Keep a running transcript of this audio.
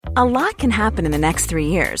A lot can happen in the next 3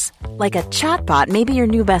 years. Like a chatbot may be your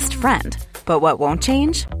new best friend. But what won't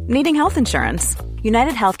change? Needing health insurance.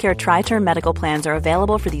 United Healthcare Tri-Term Medical Plans are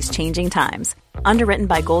available for these changing times. Underwritten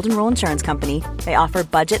by Golden Rule Insurance Company, they offer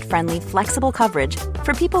budget-friendly, flexible coverage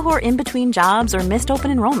for people who are in between jobs or missed open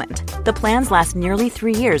enrollment. The plans last nearly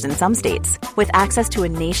 3 years in some states, with access to a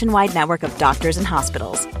nationwide network of doctors and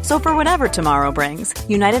hospitals. So for whatever tomorrow brings,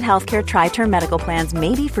 United Healthcare Tri-Term Medical Plans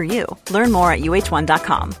may be for you. Learn more at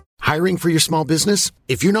uh1.com. Hiring for your small business?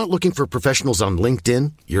 If you're not looking for professionals on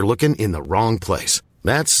LinkedIn, you're looking in the wrong place.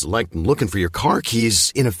 That's like looking for your car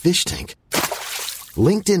keys in a fish tank.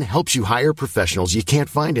 LinkedIn helps you hire professionals you can't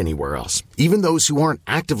find anywhere else, even those who aren't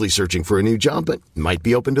actively searching for a new job but might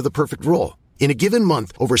be open to the perfect role. In a given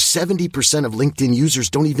month, over 70% of LinkedIn users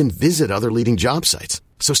don't even visit other leading job sites.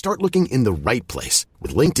 So start looking in the right place.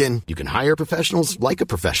 With LinkedIn, you can hire professionals like a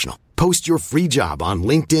professional. Post your free job on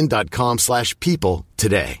linkedin.com/people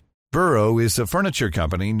today. Burrow is a furniture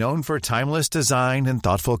company known for timeless design and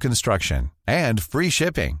thoughtful construction, and free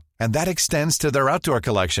shipping, and that extends to their outdoor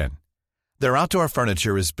collection. Their outdoor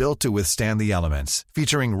furniture is built to withstand the elements,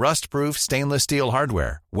 featuring rust-proof stainless steel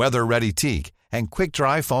hardware, weather-ready teak, and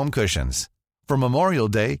quick-dry foam cushions. For Memorial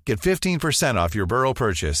Day, get 15% off your Burrow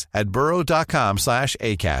purchase at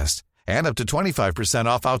burrow.com/acast, and up to 25%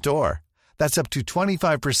 off outdoor. That's up to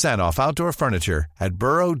 25% off outdoor furniture at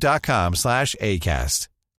burrow.com/acast.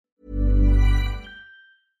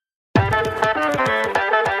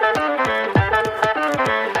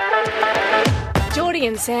 Geordie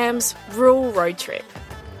and Sam's Rural Road Trip.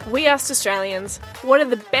 We asked Australians, what are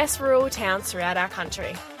the best rural towns throughout our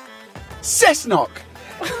country? Cessnock,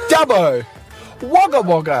 Dubbo, Wagga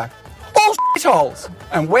Wagga, all shitholes,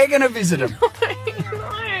 and we're going to visit them. No,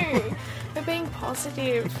 we're being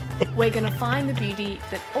positive. We're going to find the beauty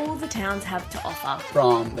that all the towns have to offer.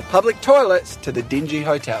 From the public toilets to the dingy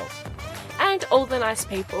hotels. And all the nice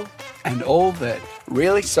people. And all the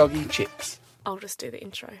really soggy chips. I'll just do the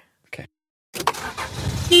intro. Okay.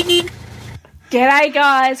 G'day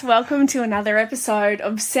guys, welcome to another episode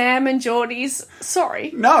of Sam and Geordie's...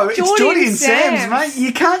 Sorry. No, it's Geordie and Sam's, mate.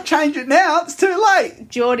 You can't change it now, it's too late.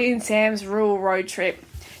 Geordie and Sam's Rural Road Trip.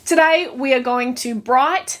 Today we are going to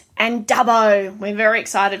Bright and Dubbo. We're very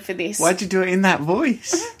excited for this. Why'd you do it in that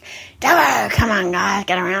voice? Dubbo, come on guys,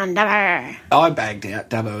 get around Dubbo. I bagged out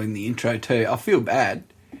Dubbo in the intro too. I feel bad.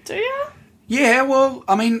 Do you? Yeah, well,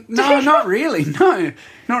 I mean, no, not really. No,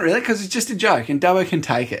 not really, because it's just a joke, and Dubbo can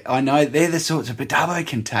take it. I know they're the sorts of, but Dubbo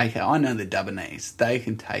can take it. I know the Dubbonese. They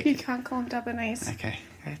can take You it. can't call them Dubbonese. Okay.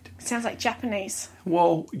 It sounds like Japanese.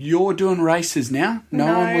 Well, you're doing races now.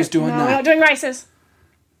 No one was doing that. No, we're not doing races.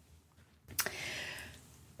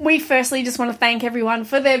 We firstly just want to thank everyone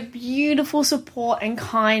for their beautiful support and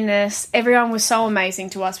kindness. Everyone was so amazing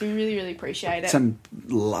to us. We really, really appreciate it. Some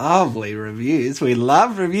lovely reviews. We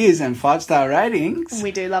love reviews and 5-star ratings. We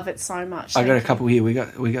do love it so much. I got a couple here. We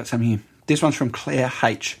got some here. This one's from Claire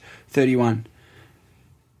H, 31.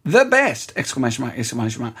 The best! Exclamation mark,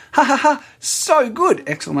 exclamation mark. Ha ha ha! So good!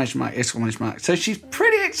 Exclamation mark, exclamation mark. So she's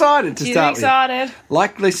pretty excited to start with. She's excited.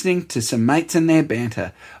 Like listening to some mates and their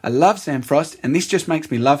banter. I love Sam Frost, and this just makes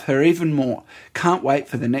me love her even more. Can't wait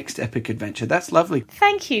for the next epic adventure. That's lovely.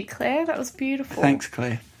 Thank you, Claire. That was beautiful. Thanks,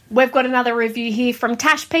 Claire. We've got another review here from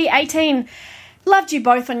Tash P18. Loved you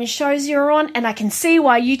both on your shows you were on, and I can see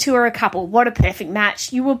why you two are a couple. What a perfect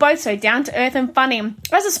match. You were both so down to earth and funny.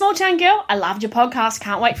 As a small town girl, I loved your podcast.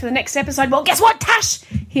 Can't wait for the next episode. Well, guess what, Tash?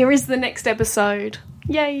 Here is the next episode.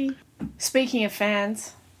 Yay. Speaking of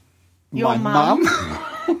fans, your mum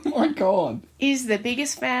Oh my God. is the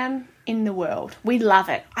biggest fan in the world. We love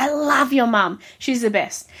it. I love your mum. She's the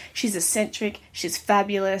best. She's eccentric. She's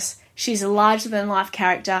fabulous. She's a larger-than-life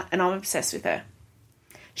character, and I'm obsessed with her.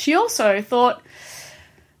 She also thought,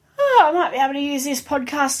 I might be able to use this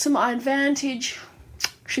podcast to my advantage.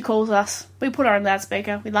 She calls us. We put her on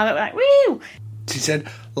loudspeaker. We love it. We're like, woo! She said,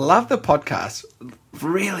 love the podcast.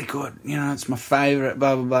 Really good. You know, it's my favourite,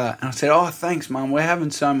 blah, blah, blah. And I said, oh, thanks, Mum. We're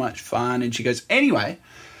having so much fun. And she goes, anyway.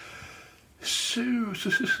 Do.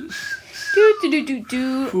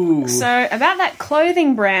 Ooh. So, about that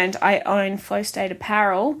clothing brand I own, Flow State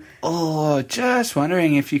Apparel. Oh, just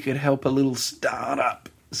wondering if you could help a little startup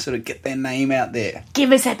sort of get their name out there.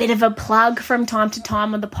 Give us a bit of a plug from time to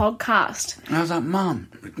time on the podcast. And I was like, Mum,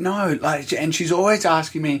 no. And she's always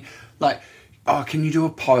asking me, like, oh, can you do a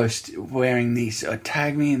post wearing this or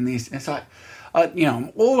tag me in this? And it's like,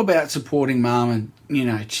 I'm all about supporting Mum,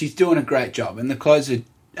 and, she's doing a great job. And the clothes are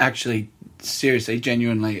actually, seriously,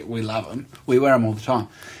 genuinely, we love them. We wear them all the time.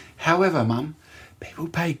 However, Mum, people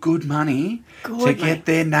pay good money to get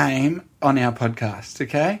their name on our podcast,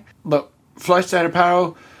 okay? Look, Flow State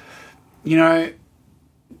Apparel, You know,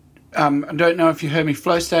 I don't know if you heard me,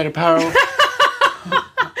 Flow State Apparel.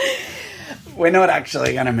 We're not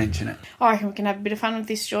actually going to mention it. I reckon we can have a bit of fun with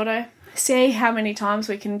this, Jordo. See how many times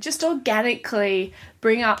we can just organically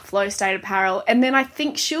bring up Flow State Apparel, and then I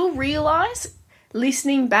think she'll realise,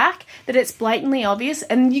 listening back, that it's blatantly obvious,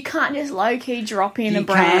 and you can't just low-key drop in a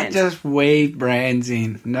brand. You can't just weave brands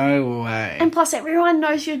in. No way. And plus, everyone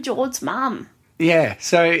knows you're George's mum. Yeah,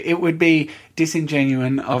 so it would be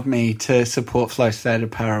disingenuine of me to support Flow State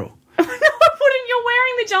Apparel. No, I wouldn't. You're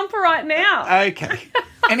wearing the jumper right now. Okay.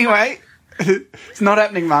 Anyway, it's not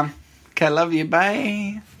happening, Mum. Okay, love you.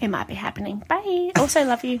 Bye. It might be happening. Bye. Also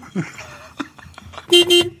love you.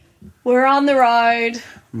 We're on the road.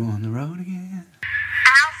 We're on the road again.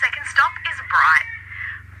 Our second stop is Bright.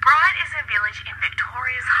 Bright is a village in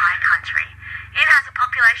Victoria's high country. It has a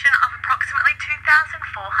population of approximately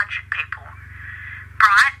 2,400 people.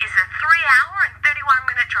 Bright is a 3-hour and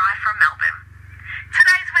 31-minute drive from Melbourne.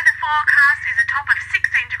 Today's weather forecast is a top of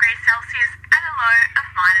 16 degrees Celsius and a low of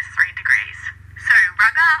 -3 degrees. So,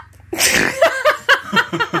 rug up.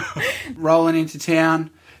 Rolling into town.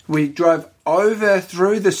 We drove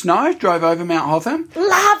through the snow, drove over Mount Hotham.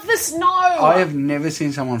 Love the snow. I have never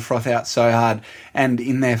seen someone froth out so hard and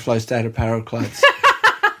in their Flow State Apparel clothes.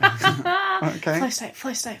 Okay. Flow State,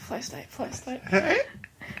 Flow State, Flow State, Flow State.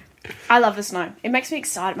 I love the snow. It makes me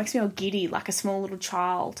excited. It makes me all giddy like a small little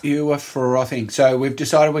child. You are frothing. So we've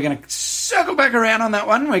decided we're going to circle back around on that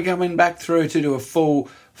one. We're coming back through to do a full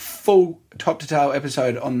top-to-tail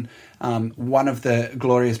episode on one of the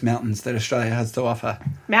glorious mountains that Australia has to offer.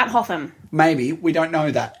 Mount Hotham. Maybe. We don't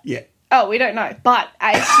know that yet. Oh, we don't know. But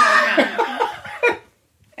a snow mountain.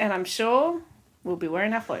 And I'm sure we'll be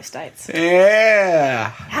wearing our Flow States. Yeah.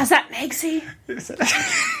 How's that, Megsy?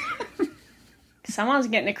 Someone's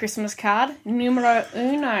getting a Christmas card. Numero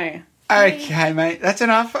uno. Okay, mate. That's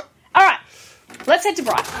enough. All right. Let's head to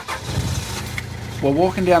Bright. We're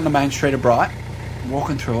walking down the main street of Bright.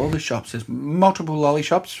 Walking through all the shops. There's multiple lolly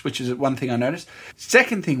shops, which is one thing I noticed.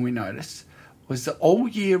 Second thing we noticed was the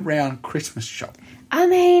all-year-round Christmas shop. I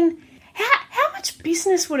mean, how much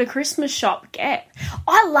business would a Christmas shop get?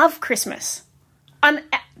 I love Christmas.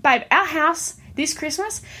 Babe, our house this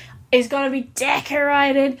Christmas is going to be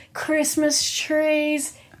decorated, Christmas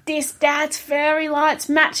trees, that's fairy lights,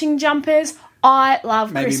 matching jumpers. I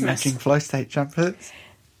love Maybe Christmas. matching Flow State jumpers.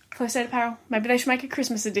 Flow State Apparel. Maybe they should make a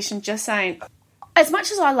Christmas edition, just saying. As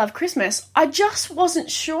much as I love Christmas, I just wasn't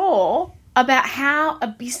sure about how a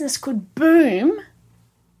business could boom.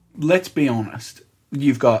 Let's be honest.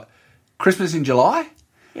 You've got Christmas in July,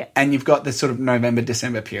 Yeah. and you've got the sort of November,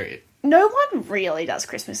 December period. No one really does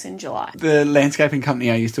Christmas in July. The landscaping company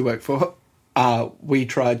I used to work for, we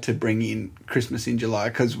tried to bring in Christmas in July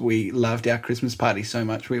because we loved our Christmas party so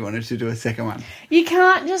much we wanted to do a second one. You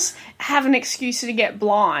can't just have an excuse to get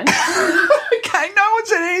blind. Okay, no one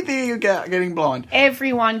said anything about getting blind.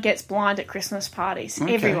 Everyone gets blind at Christmas parties.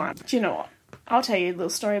 Okay. Everyone. Do you know what? I'll tell you a little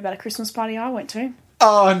story about a Christmas party I went to.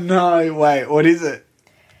 Oh, no. Wait, what is it?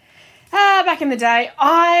 Back in the day,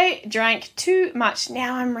 I drank too much.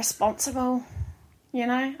 Now I'm responsible. You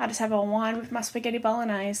know, I just have a wine with my spaghetti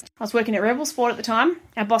bolognese. I was working at Rebel Sport at the time.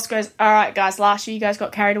 Our boss goes, all right, guys, last year you guys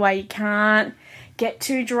got carried away. You can't get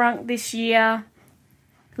too drunk this year.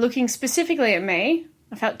 Looking specifically at me,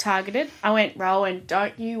 I felt targeted. I went, Rowan,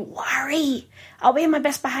 don't you worry. I'll be in my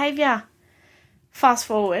best behaviour. Fast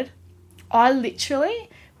forward, I literally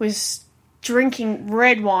was drinking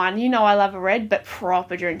red wine. You know I love a red, but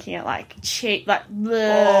proper drinking it, like cheap, like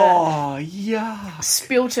bleh. Oh, yeah.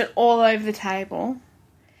 Spilt it all over the table.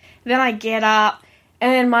 Then I get up,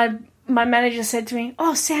 and then my manager said to me,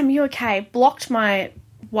 oh, Sam, you okay? Blocked my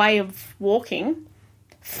way of walking.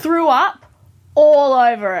 Threw up all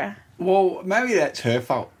over her. Well, maybe that's her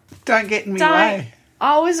fault. Don't get in my way.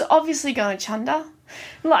 I was obviously going chunder.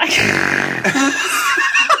 Like...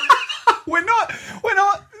 We're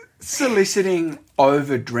not soliciting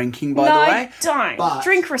over drinking, by the way. No, don't. But...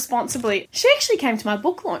 Drink responsibly. She actually came to my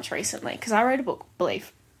book launch recently because I wrote a book,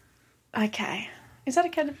 Believe. Okay. Is that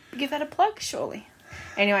okay to give that a plug? Surely.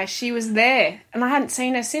 Anyway, she was there and I hadn't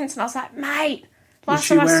seen her since and I was like, mate, last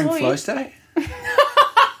time I saw you... Was she wearing Flow State?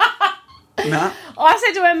 No. I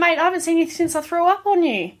said to her, mate, I haven't seen you since I threw up on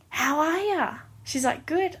you. How are you? She's like,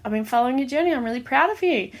 good. I've been following your journey. I'm really proud of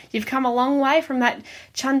you. You've come a long way from that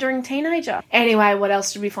chundering teenager. Anyway, what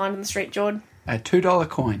else did we find on the street, Jord? A $2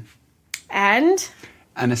 coin. And?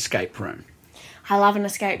 An escape room. I love an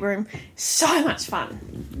escape room. So much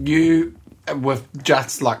fun. You were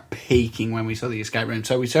just like peaking when we saw the escape room.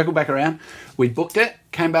 So we circled back around. We booked it,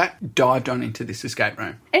 came back, dived on into this escape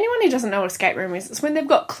room. Anyone who doesn't know what escape room is, it's when they've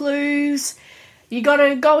got clues. You got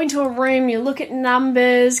to go into a room, you look at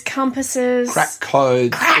numbers, compasses. Crack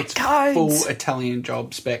codes. Crack codes. Full Italian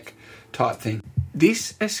job spec type thing.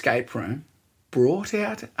 This escape room brought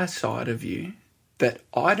out a side of you that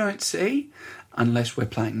I don't see unless we're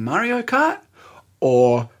playing Mario Kart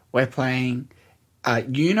or we're playing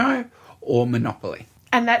Uno or Monopoly.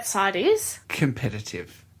 And that side is?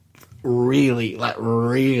 Competitive. Really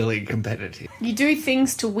competitive. You do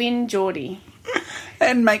things to win, Geordie.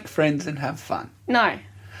 And make friends and have fun. No.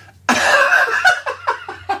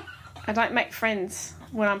 I don't make friends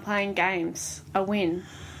when I'm playing games. I win.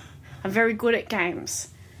 I'm very good at games.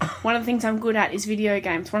 One of the things I'm good at is video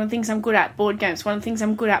games. One of the things I'm good at, board games. One of the things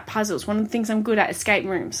I'm good at, puzzles. One of the things I'm good at, escape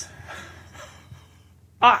rooms.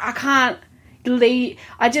 I can't lead.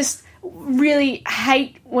 I just really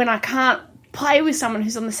hate when I can't play with someone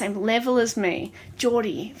who's on the same level as me.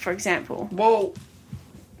 Geordie, for example. Well,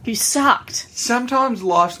 you sucked. Sometimes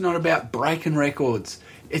life's not about breaking records.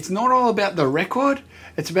 It's not all about the record.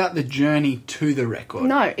 It's about the journey to the record.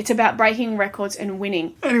 No, it's about breaking records and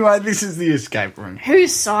winning. Anyway, this is the escape room.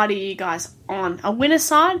 Whose side are you guys on? A winner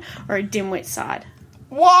side or a dimwit side?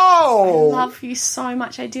 Whoa! I love you so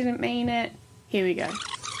much. I didn't mean it. Here we go.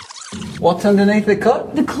 What's underneath the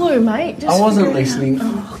cot? The clue, mate. Just I wasn't figure it out. listening.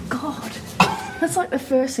 Oh, God. That's like the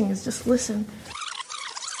first thing is just listen.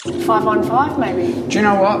 5 on 5, maybe. Do you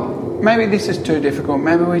know what? Maybe this is too difficult.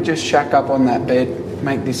 Maybe we just shack up on that bed,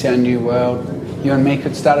 make this our new world. You and me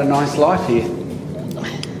could start a nice life here.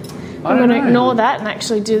 I'm going to ignore that and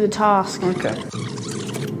actually do the task. Okay.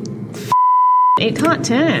 It can't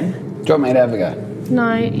turn. Do you want me to have a go?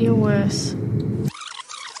 No, you're worse.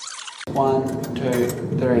 1, 2,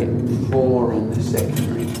 3, 4 on the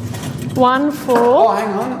second ring. 1, 4. Oh, hang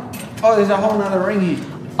on. Oh, there's a whole nother ring here.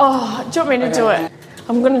 Oh, do you want me to do it?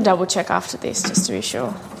 I'm going to double check after this just to be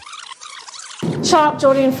sure. Shut up,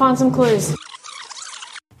 Geordie, and find some clues.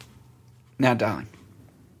 Now, darling,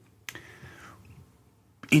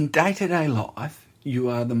 in day-to-day life, you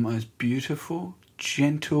are the most beautiful,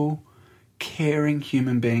 gentle, caring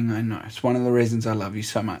human being I know. It's one of the reasons I love you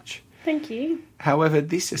so much. Thank you. However,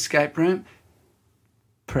 this escape room,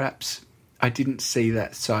 perhaps I didn't see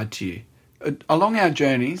that side to you. Along our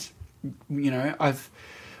journeys, you know, I've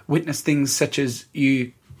witnessed things such as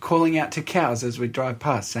you calling out to cows as we drive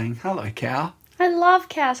past, saying, "Hello, cow." I love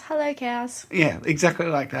cows. Hello, cows. Yeah, exactly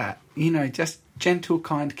like that. You know, just gentle,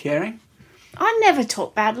 kind, caring. I never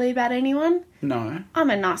talk badly about anyone. No. I'm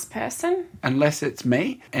a nice person. Unless it's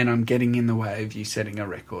me and I'm getting in the way of you setting a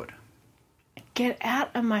record. Get out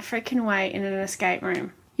of my freaking way in an escape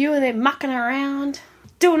room. You were there mucking around,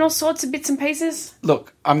 doing all sorts of bits and pieces.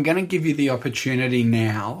 Look, I'm going to give you the opportunity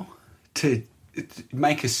now to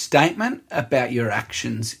make a statement about your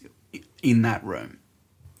actions in that room.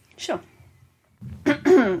 Sure.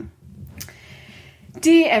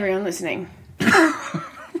 Dear everyone listening,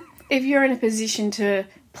 if you're in a position to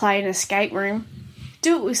play an escape room,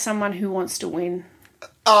 do it with someone who wants to win.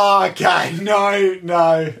 Oh, okay,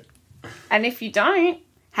 no. And if you don't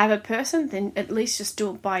have a person, then at least just do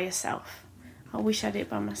it by yourself. I wish I did it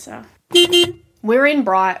by myself. We're in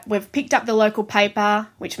Bright. We've picked up the local paper,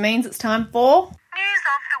 which means it's time for... News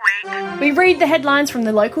of the week. We read the headlines from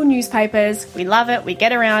the local newspapers. We love it. We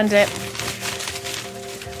get around it.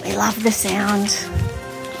 We love the sound.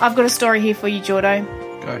 I've got a story here for you, Jordo.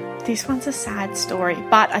 Go. This one's a sad story,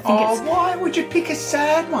 but I think why would you pick a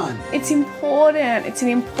sad one? it's important. It's an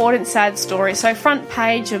important sad story. So front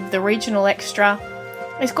page of the Regional Extra,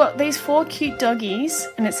 it's got these 4 cute doggies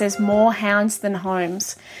and it says more hounds than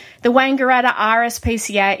homes. The Wangaratta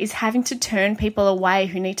RSPCA is having to turn people away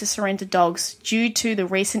who need to surrender dogs due to the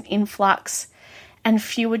recent influx and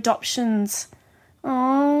few adoptions.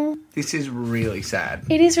 Oh, This is really sad.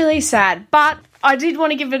 it is really sad, but I did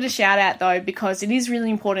want to give it a shout out though because it is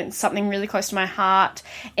really important. It's something really close to my heart.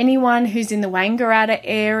 Anyone who's in the Wangaratta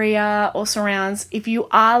area or surrounds, if you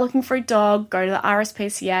are looking for a dog, go to the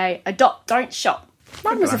RSPCA. Adopt, don't shop.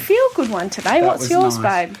 Mine was a feel-good one today. That What's was yours,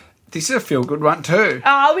 nice. babe? This is a feel-good one too.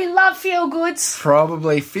 Oh, we love feel-goods.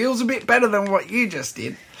 Probably feels a bit better than what you just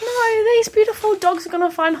did. No, these beautiful dogs are going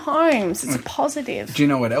to find homes. It's a positive. Do you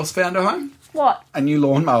know what else found a home? What? A new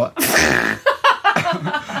lawnmower.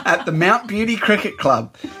 At the Mount Beauty Cricket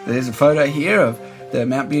Club. There's a photo here of the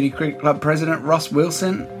Mount Beauty Cricket Club president Ross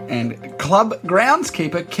Wilson and club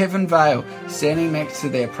groundskeeper Kevin Vale standing next to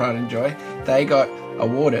their pride and joy. They got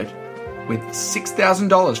awarded with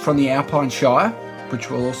 $6,000 from the Alpine Shire, which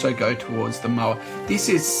will also go towards the mower. This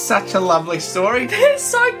is such a lovely story. They're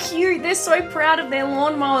so cute. They're so proud of their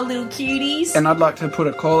lawnmower, little cuties. And I'd like to put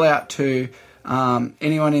a call out to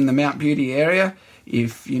anyone in the Mount Beauty area.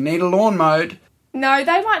 If you need a lawn mowed, No,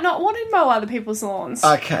 they might not want to mow other people's lawns.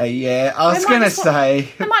 Okay, yeah. I was going to say...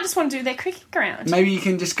 They might just want to do their cricket ground. Maybe you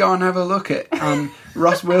can just go and have a look at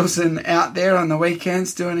Ross Wilson out there on the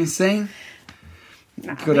weekends doing his thing.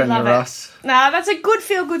 No, good on you, Ross. No, that's a good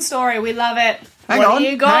feel-good story. We love it. What do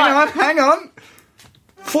you got? Hang on.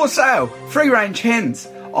 For sale, free-range hens.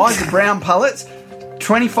 Eyes of brown pullets,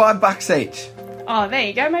 $25 each. Oh, there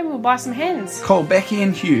you go. Maybe we'll buy some hens. Call Becky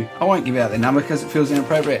and Hugh. I won't give out their number because it feels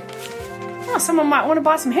inappropriate. Oh, someone might want to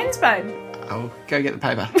buy some hens, babe. I'll go get the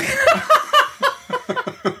paper.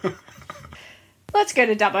 Let's go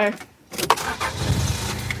to Dubbo. Our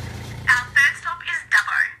third stop is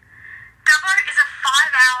Dubbo. Dubbo is a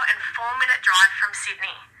 5-hour and 4-minute drive from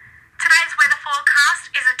Sydney. Today's weather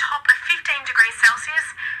forecast is a top of 15 degrees Celsius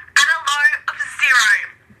and a low of 0.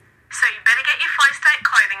 So you better get your flow state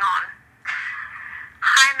clothing on.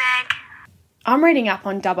 Hi, Meg. I'm reading up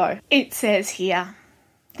on Dubbo. It says here,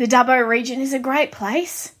 the Dubbo region is a great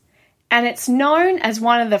place and it's known as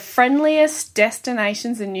one of the friendliest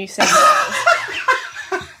destinations in New South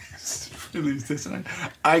Wales.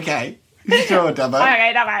 Okay. Sure, Dubbo.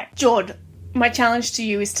 Okay, Dubbo. Jord, my challenge to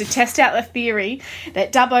you is to test out the theory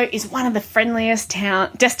that Dubbo is one of the friendliest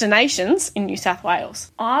destinations in New South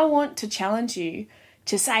Wales. I want to challenge you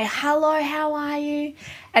to say, hello, how are you?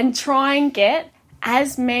 And try and get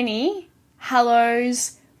as many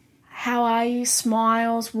hellos, how are you,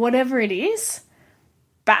 smiles, whatever it is,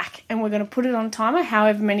 back. And we're going to put it on timer,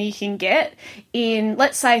 however many you can get, in,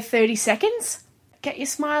 let's say, 30 seconds. Get your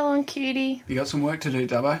smile on, cutie. You got some work to do,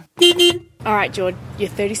 Dubbo. All right, Jord, your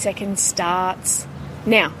 30 seconds starts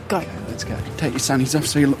now. Go. Okay, let's go. Take your sunnies off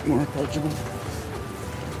so you look more approachable.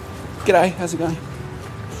 G'day, how's it going?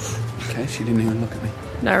 Okay, she didn't even look at me.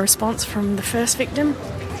 No response from the first victim.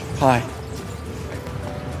 Hi.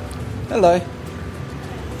 Hello.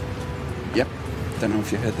 Yep. Don't know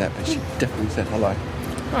if you heard that, but she definitely said hello.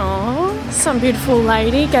 Oh, some beautiful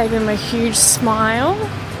lady gave him a huge smile.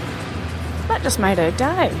 That just made her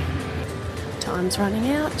day. Time's running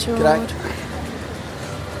out, Jord. G'day.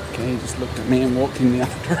 Okay, he just looked at me and walked in the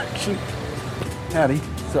other direction. Howdy.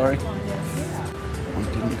 Sorry. I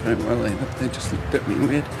didn't go well either. They just looked at me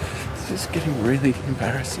weird. This is getting really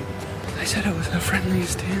embarrassing. They said it was the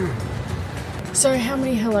friendliest town. So how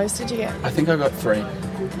many hellos did you get? I think I got 3.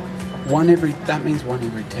 That means one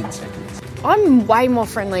every 10 seconds. I'm way more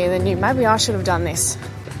friendly than you. Maybe I should have done this.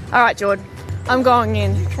 All right, Jord. I'm going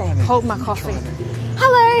in. Hold my coffee.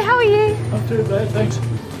 Hello, how are you? Not too bad, thanks.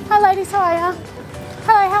 Hi, ladies, how are you?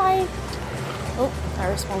 Hello, how are you? Oh, no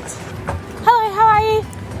response. Hello, how are you?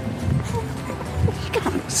 You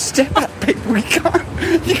can't step at people.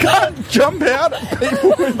 You can't jump out at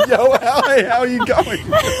people and yell, "Hi, how are you going?"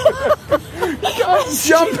 You can't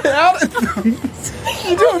jump out at them.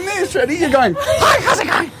 You're doing this, ready? You're going, "Hi, how's it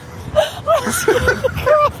going?"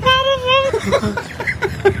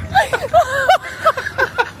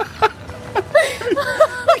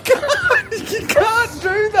 You can't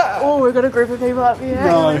do that. Oh, we've got a group of people up here.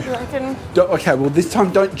 No. Okay, well, this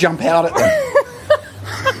time don't jump out at them.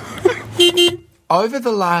 Over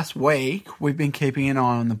the last week, we've been keeping an eye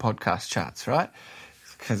on the podcast charts, right?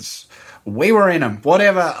 Because we were in them.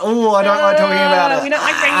 Whatever. Oh, I don't like talking about it. We don't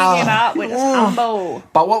like bringing it up. We're just humble.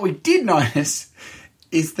 But what we did notice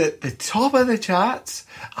is that the top of the charts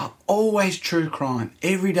are always true crime.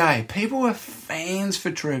 Every day. People are fans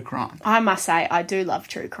for true crime. I must say, I do love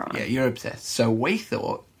true crime. Yeah, you're obsessed. So we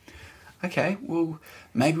thought, okay, well,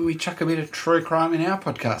 maybe we chuck a bit of true crime in our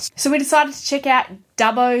podcast. So we decided to check out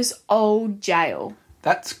Dubbo's old jail.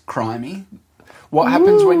 That's crimey. What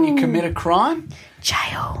happens when you commit a crime?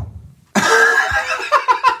 Jail.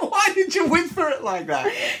 Why did you whisper it like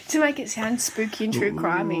that? To make it sound spooky and true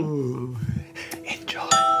crimey. Enjoy.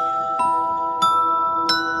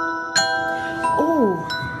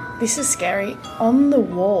 Oh, this is scary. On the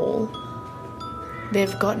wall,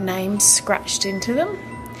 they've got names scratched into them.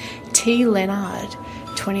 T. Leonard,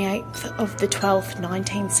 28th of the 12th,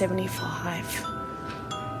 1975.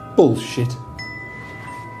 Bullshit.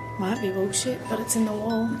 Might be bullshit, but it's in the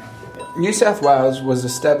wall. New South Wales was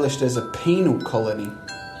established as a penal colony.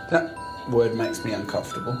 That word makes me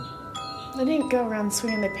uncomfortable. They didn't go around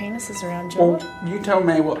swinging their penises around, Jord. Well, you tell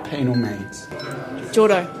me what penal means.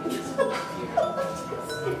 Jordo,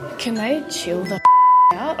 can they chill the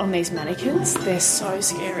out on these mannequins? They're so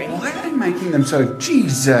scary. Why are they making them so...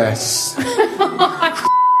 Jesus.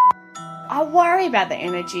 I worry about the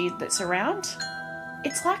energy that's around.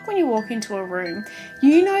 It's like when you walk into a room,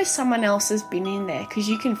 you know someone else has been in there because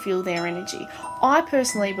you can feel their energy. I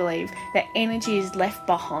personally believe that energy is left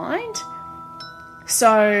behind.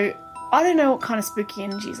 So I don't know what kind of spooky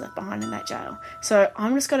energy is left behind in that jail. So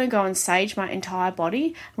I'm just going to go and sage my entire body.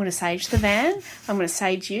 I'm going to sage the van. I'm going to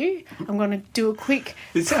sage you. I'm going to do a quick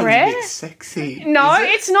It sounds prayer. a bit sexy. No, Is it?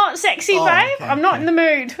 it's not sexy, Oh, babe. okay, I'm not in the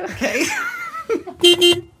mood. Okay.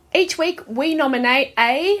 Each week we nominate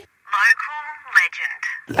a... Local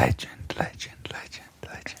legend. Legend.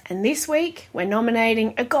 And this week, we're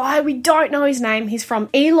nominating a guy, we don't know his name. He's from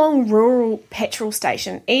Elong Rural Petrol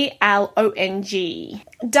Station, ELONG.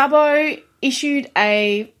 Dubbo issued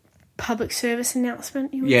a public service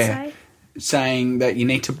announcement, you would say? Saying that you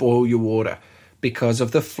need to boil your water. Because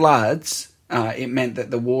of the floods, it meant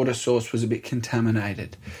that the water source was a bit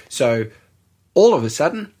contaminated. So, all of a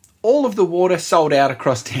sudden, all of the water sold out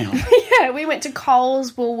across town. Yeah, we went to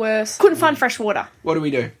Coles, Woolworths, couldn't find fresh water. What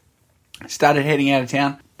do? Started heading out of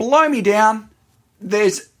town. Blow me down.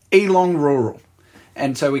 There's Elong Rural.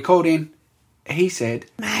 And so we called in. He said,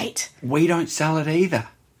 Mate, we don't sell it either.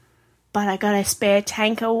 but I got a spare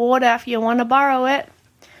tank of water if you want to borrow it.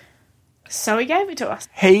 So he gave it to us.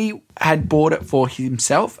 He had bought it for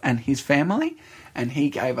himself and his family, and he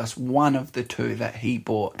gave us one of the two that he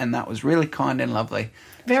bought, and that was really kind and lovely.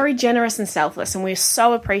 Very generous and selfless, and we're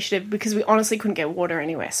so appreciative because we honestly couldn't get water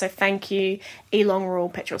anywhere. So thank you, Elong Rural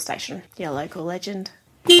Petrol Station, your local legend.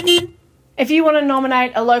 If you want to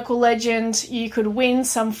nominate a local legend, you could win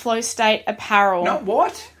some Flow State apparel. No,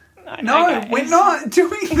 what? No, okay. we're not doing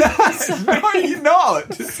that. No, you're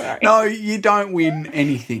not. Sorry. No, you don't win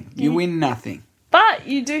anything. You win nothing. But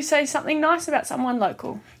you do say something nice about someone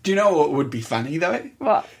local. Do you know what would be funny, though?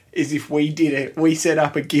 What? Is if we did it, we set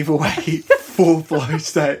up a giveaway for Flow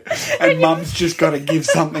State, and Mum's just got to give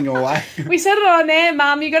something away. We said it on there,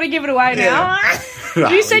 Mum. You got to give it away now. No,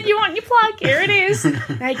 You said you want your plug. Here it is.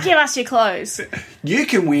 Now give us your clothes. You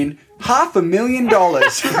can win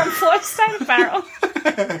 $500,000 From Flow State Apparel.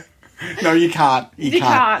 No, you can't. You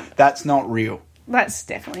can't. That's not real. That's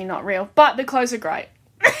definitely not real. But the clothes are great.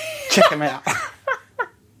 Check them out.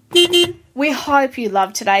 We hope you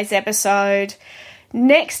loved today's episode.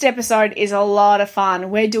 Next episode is a lot of fun.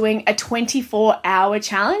 We're doing a 24-hour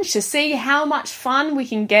challenge to see how much fun we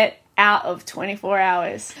can get out of 24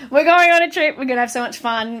 hours. We're going on a trip. We're going to have so much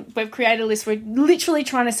fun. We've created a list. We're literally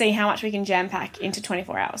trying to see how much we can jam-pack into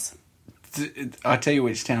 24 hours. I tell you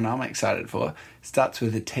which town I'm excited for. Starts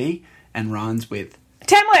with a T and rhymes with...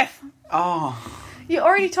 Tamworth! Oh. You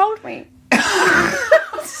already told me. You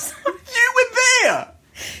were there!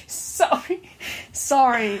 Sorry. So,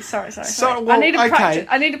 well, I need to okay. practice.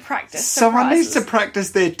 I need to practice. Someone needs to surprises. practice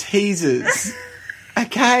their teasers.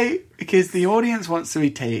 Okay? Because the audience wants to be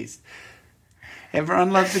teased.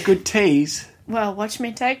 Everyone loves a good tease. Well, watch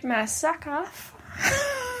me take my sock off.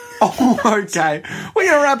 Oh, okay. We're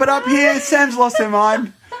going to wrap it up here. Sam's lost her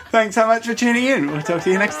mind. Thanks so much for tuning in. We'll talk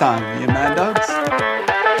to you next time, you mad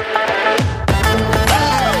dogs.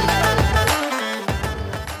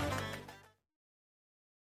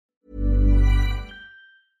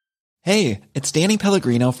 Hey, it's Danny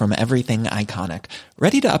Pellegrino from Everything Iconic.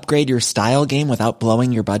 Ready to upgrade your style game without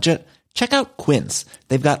blowing your budget? Check out Quince.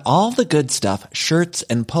 They've got all the good stuff, shirts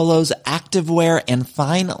and polos, activewear, and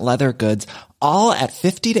fine leather goods, all at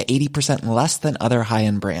 50 to 80% less than other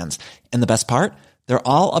high-end brands. And the best part? They're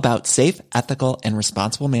all about safe, ethical, and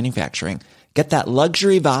responsible manufacturing. Get that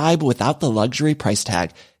luxury vibe without the luxury price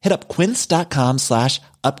tag. Hit up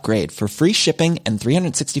quince.com/upgrade for free shipping and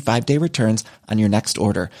 365-day returns on your next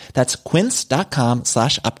order. That's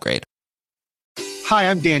quince.com/upgrade.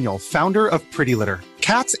 Hi, I'm Daniel, founder of Pretty Litter.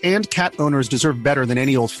 Cats and cat owners deserve better than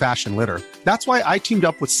any old-fashioned litter. That's why I teamed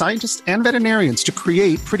up with scientists and veterinarians to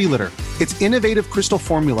create Pretty Litter. Its innovative crystal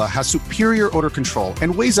formula has superior odor control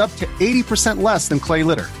and weighs up to 80% less than clay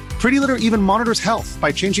litter. Pretty Litter even monitors health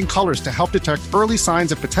by changing colors to help detect early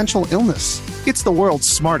signs of potential illness. It's the world's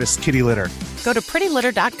smartest kitty litter. Go to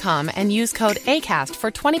prettylitter.com and use code ACAST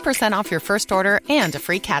for 20% off your first order and a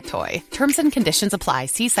free cat toy. Terms and conditions apply.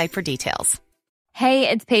 See site for details. Hey,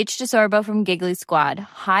 it's Paige DeSorbo from Giggly Squad.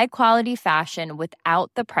 High quality fashion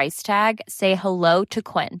without the price tag. Say hello to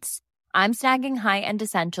Quince. I'm snagging high-end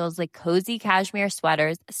essentials like cozy cashmere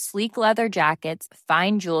sweaters, sleek leather jackets,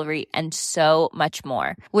 fine jewelry, and so much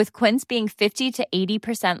more. With Quince being 50 to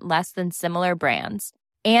 80% less than similar brands.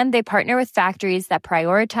 And they partner with factories that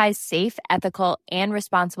prioritize safe, ethical, and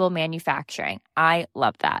responsible manufacturing. I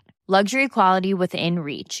love that. Luxury quality within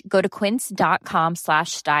reach. Go to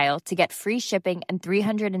quince.com/style to get free shipping and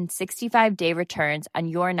 365-day returns on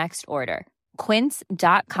your next order.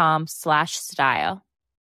 Quince.com/style.